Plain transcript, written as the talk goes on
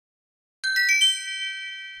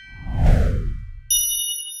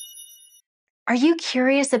Are you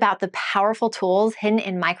curious about the powerful tools hidden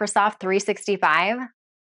in Microsoft 365?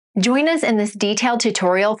 Join us in this detailed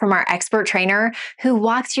tutorial from our expert trainer who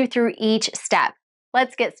walks you through each step.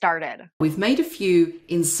 Let's get started. We've made a few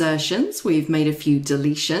insertions, we've made a few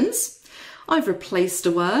deletions, I've replaced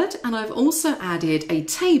a word, and I've also added a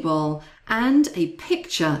table and a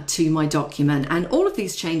picture to my document, and all of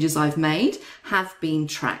these changes I've made have been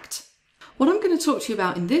tracked. What I'm going to talk to you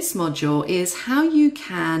about in this module is how you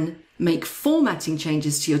can make formatting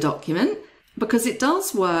changes to your document, because it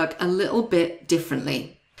does work a little bit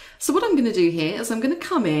differently. So what I'm going to do here is I'm going to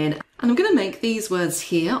come in and I'm going to make these words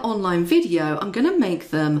here, online video, I'm going to make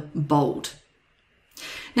them bold.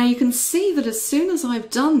 Now you can see that as soon as I've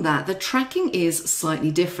done that, the tracking is slightly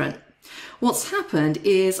different. What's happened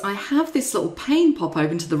is I have this little pane pop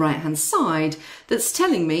open to the right hand side that's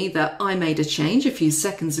telling me that I made a change a few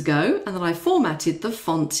seconds ago and that I formatted the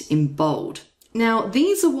font in bold. Now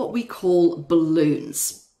these are what we call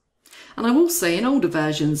balloons. And I will say in older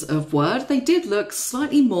versions of Word, they did look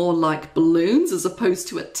slightly more like balloons as opposed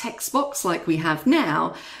to a text box like we have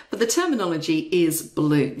now, but the terminology is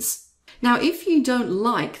balloons. Now, if you don't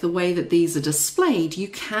like the way that these are displayed, you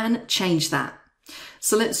can change that.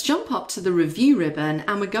 So let's jump up to the review ribbon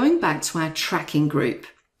and we're going back to our tracking group.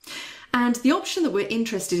 And the option that we're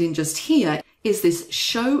interested in just here is this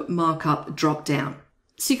show markup drop down.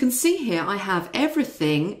 So you can see here I have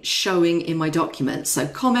everything showing in my document. So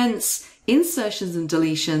comments, insertions and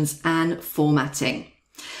deletions, and formatting.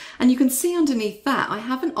 And you can see underneath that I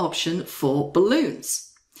have an option for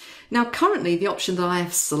balloons. Now currently the option that I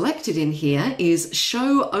have selected in here is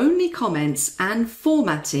show only comments and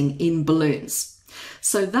formatting in balloons.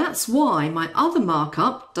 So that's why my other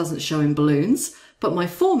markup doesn't show in balloons, but my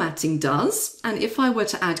formatting does. And if I were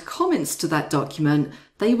to add comments to that document,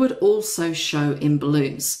 they would also show in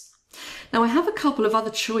balloons. Now I have a couple of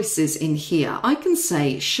other choices in here. I can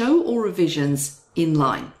say show all revisions in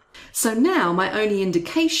line. So now my only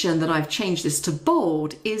indication that I've changed this to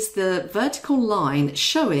bold is the vertical line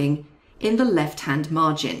showing in the left-hand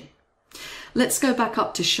margin. Let's go back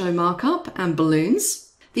up to show markup and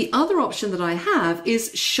balloons. The other option that I have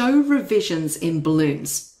is show revisions in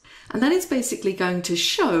balloons. And that is basically going to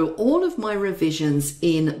show all of my revisions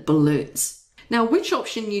in balloons. Now, which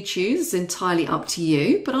option you choose is entirely up to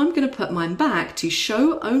you, but I'm going to put mine back to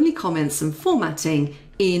show only comments and formatting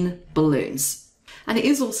in balloons. And it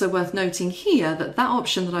is also worth noting here that that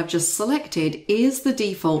option that I've just selected is the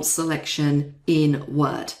default selection in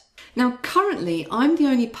Word. Now, currently, I'm the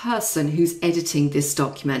only person who's editing this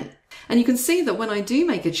document. And you can see that when I do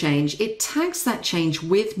make a change, it tags that change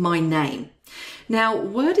with my name. Now,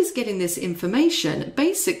 Word is getting this information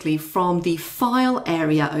basically from the file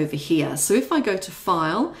area over here. So if I go to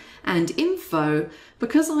File and Info,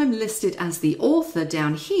 because I'm listed as the author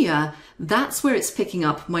down here, that's where it's picking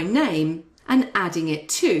up my name and adding it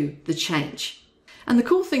to the change. And the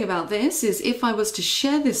cool thing about this is if I was to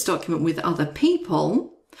share this document with other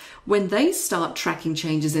people, when they start tracking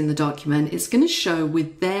changes in the document, it's going to show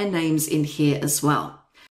with their names in here as well.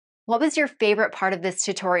 What was your favorite part of this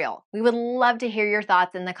tutorial? We would love to hear your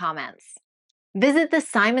thoughts in the comments. Visit the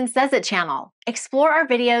Simon Says It channel, explore our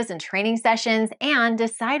videos and training sessions, and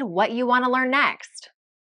decide what you want to learn next.